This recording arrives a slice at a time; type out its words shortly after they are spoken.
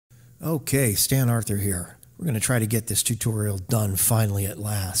Okay, Stan Arthur here. We're going to try to get this tutorial done finally at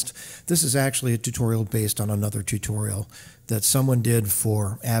last. This is actually a tutorial based on another tutorial that someone did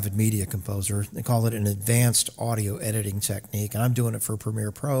for Avid Media Composer. They call it an advanced audio editing technique, and I'm doing it for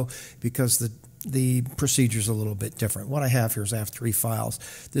Premiere Pro because the procedure is a little bit different. What I have here is I have 3 files.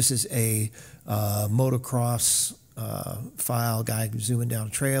 This is a motocross file, guy zooming down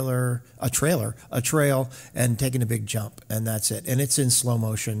a trail, and taking a big jump, and that's it. And it's in slow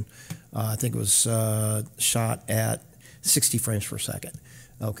motion. I think it was shot at 60 frames per second.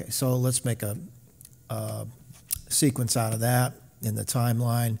 Okay, so let's make a sequence out of that in the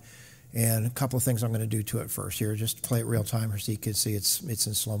timeline, and a couple of things I'm going to do to it first here. Just play it real time so you can see it's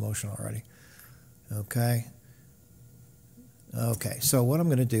in slow motion already. Okay. Okay, so what I'm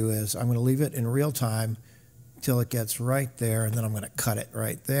going to do is I'm going to leave it in real time till it gets right there, and then I'm going to cut it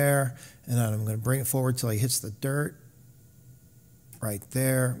right there, and then I'm going to bring it forward till he hits the dirt right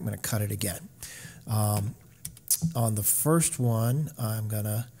there. I'm going to cut it again. On the first one, I'm going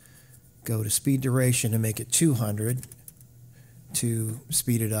to go to speed duration and make it 200 to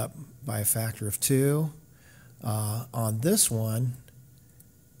speed it up by a factor of 2. On this one,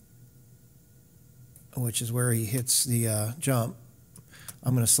 which is where he hits the jump,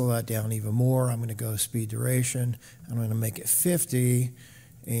 I'm going to slow that down even more. I'm going to go speed duration. I'm going to make it 50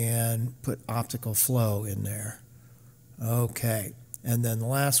 and put optical flow in there. Okay. And then the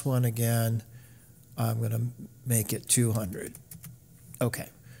last one again, I'm going to make it 200. Okay.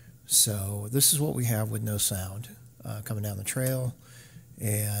 So this is what we have with no sound coming down the trail,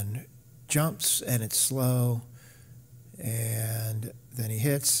 and jumps, and it's slow, and then he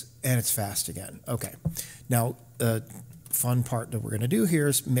hits, and it's fast again. Okay. Now, fun part that we're going to do here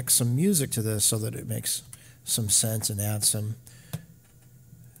is mix some music to this so that it makes some sense and add some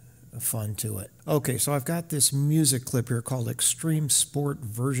fun to it. Okay, so I've got this music clip here called Extreme Sport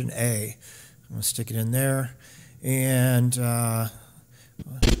Version A. I'm going to stick it in there, and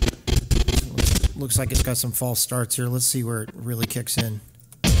looks like it's got some false starts here. Let's see where it really kicks in.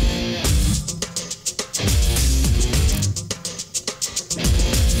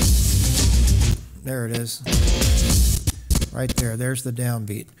 There it is. Right there, there's the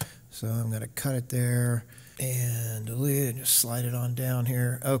downbeat. So I'm going to cut it there and delete it and just slide it on down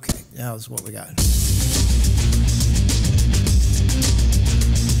here. Okay, now this is what we got.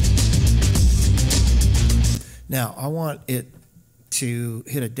 Now I want it to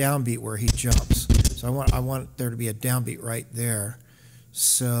hit a downbeat where he jumps. So I want there to be a downbeat right there.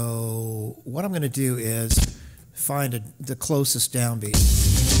 So what I'm going to do is find the closest downbeat.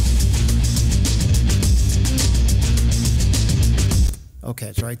 Okay,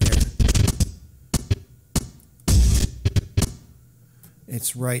 it's right there.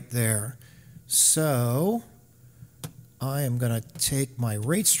 It's right there. So I am going to take my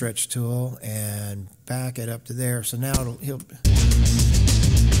rate stretch tool and back it up to there. So now he'll.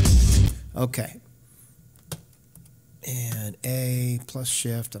 Okay. And A plus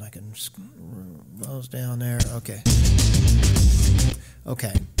shift, and I can those down there. Okay.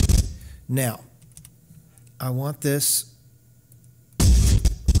 Okay. Now I want this.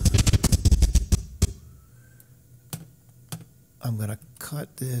 I'm going to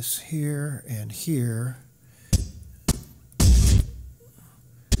cut this here and here.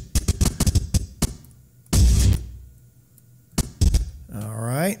 All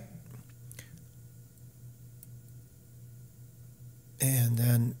right. And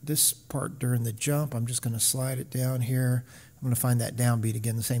then this part during the jump, I'm just going to slide it down here. I'm going to find that downbeat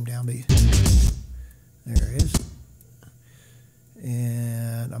again, the same downbeat. There it is.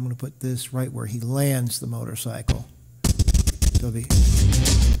 And I'm going to put this right where he lands the motorcycle.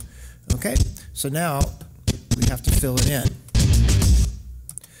 Okay, so now we have to fill it in.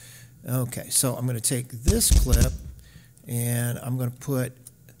 Okay, so I'm going to take this clip and I'm going to put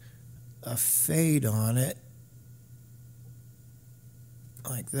a fade on it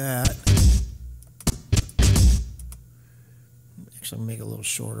like that. Actually, I'm going to make it a little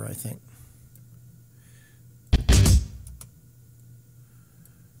shorter, I think.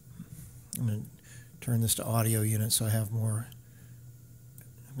 I'm going to turn this to audio unit so I have more.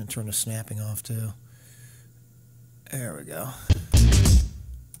 I'm going to turn the snapping off too. There we go.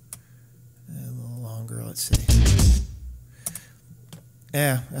 A little longer, let's see.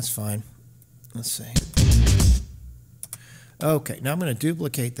 Yeah, that's fine. Let's see. Okay, now I'm going to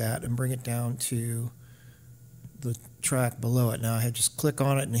duplicate that and bring it down to the track below it. Now I just click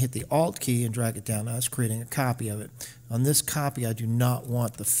on it and hit the Alt key and drag it down. Now it's creating a copy of it. On this copy, I do not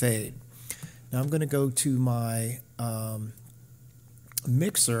want the fade. Now I'm going to go to my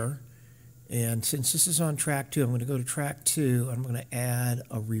mixer, And since this is on track 2, I'm going to go to track 2. I'm going to add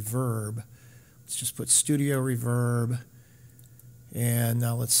a reverb. Let's just put studio reverb. And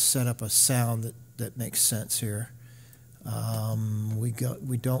now let's set up a sound that makes sense here. We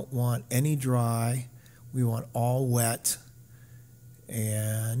don't want any dry. We want all wet.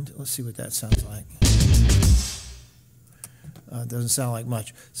 And let's see what that sounds like. It doesn't sound like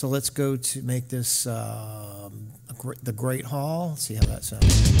much. So let's go to make this the Great Hall. Let's see how that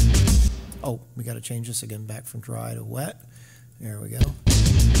sounds. Oh, we got to change this again back from dry to wet. There we go.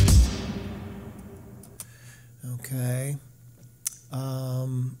 Okay.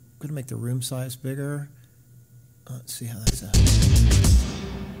 I'm going to make the room size bigger. Let's see how that sounds.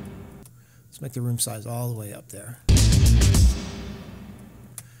 Let's make the room size all the way up there.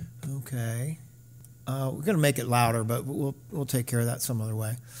 Okay. We're going to make it louder, but we'll take care of that some other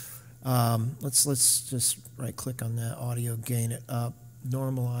way. Let's just right-click on that audio, gain it up,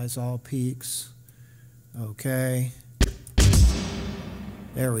 normalize all peaks. Okay.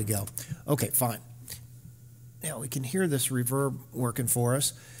 There we go. Okay, fine. Now we can hear this reverb working for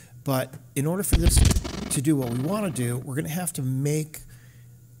us, but in order for this to do what we want to do, we're going to have to make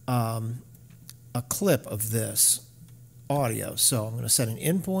a clip of this audio. So I'm going to set an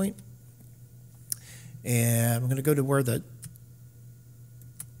in point, and I'm going to go to where the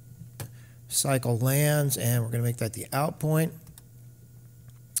cycle lands, and we're going to make that the out point.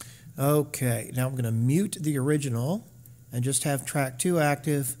 Okay, now I'm going to mute the original and just have track 2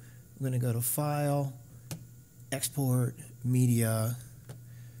 active. I'm going to go to File, Export, Media,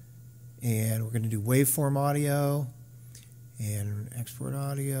 and we're going to do waveform audio and export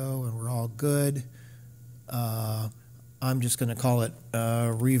audio, and we're all good. I'm just going to call it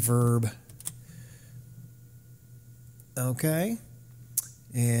reverb. Okay,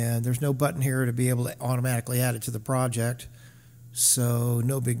 and there's no button here to be able to automatically add it to the project, so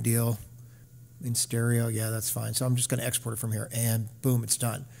no big deal. In stereo, yeah, that's fine. So I'm just going to export it from here, and boom, it's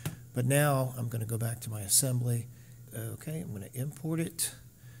done. But now I'm going to go back to my assembly. Okay, I'm going to import it.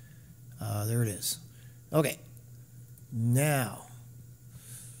 There it is. Okay, now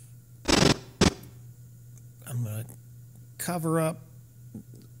I'm going to cover up.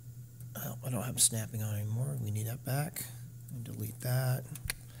 Oh, I don't have snapping on anymore. We need that back. Delete that.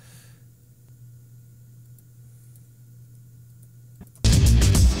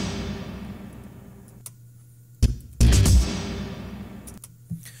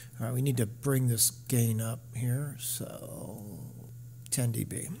 All right, we need to bring this gain up here, so 10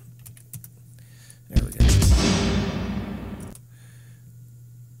 dB. There we go.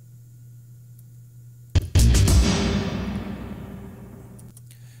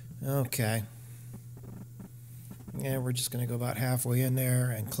 Okay. And we're just going to go about halfway in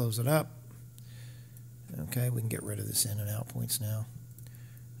there and close it up. Okay, we can get rid of this in and out points now.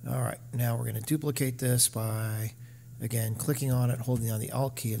 All right, now we're going to duplicate this by, again, clicking on it, holding down the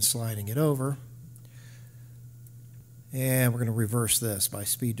Alt key and sliding it over. And we're going to reverse this by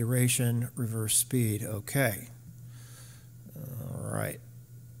speed duration, reverse speed. Okay. All right.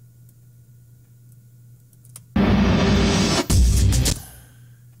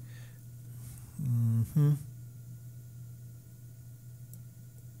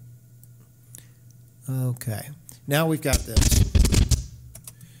 Okay. Now we've got this.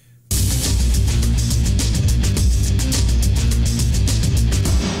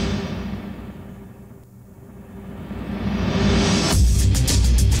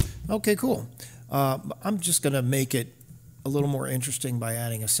 Okay, cool. I'm just going to make it a little more interesting by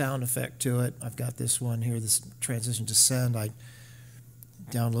adding a sound effect to it. I've got this one here, this transition to send. I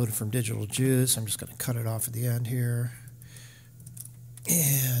downloaded from Digital Juice. I'm just going to cut it off at the end here.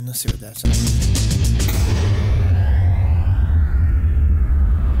 And let's see what that sounds like.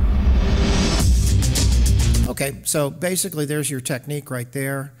 Okay, so basically there's your technique right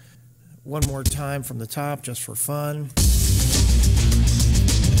there. One more time from the top just for fun.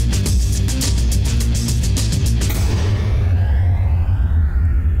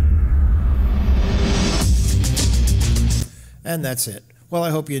 And that's it. Well, I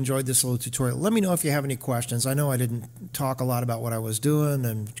hope you enjoyed this little tutorial. Let me know if you have any questions. I know I didn't talk a lot about what I was doing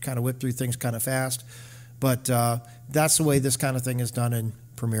and kind of whipped through things kind of fast, but that's the way this kind of thing is done in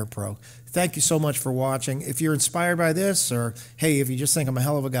Premiere Pro. Thank you so much for watching. If you're inspired by this, or hey, if you just think I'm a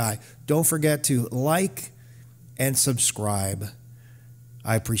hell of a guy, don't forget to like and subscribe.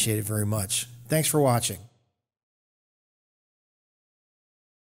 I appreciate it very much. Thanks for watching.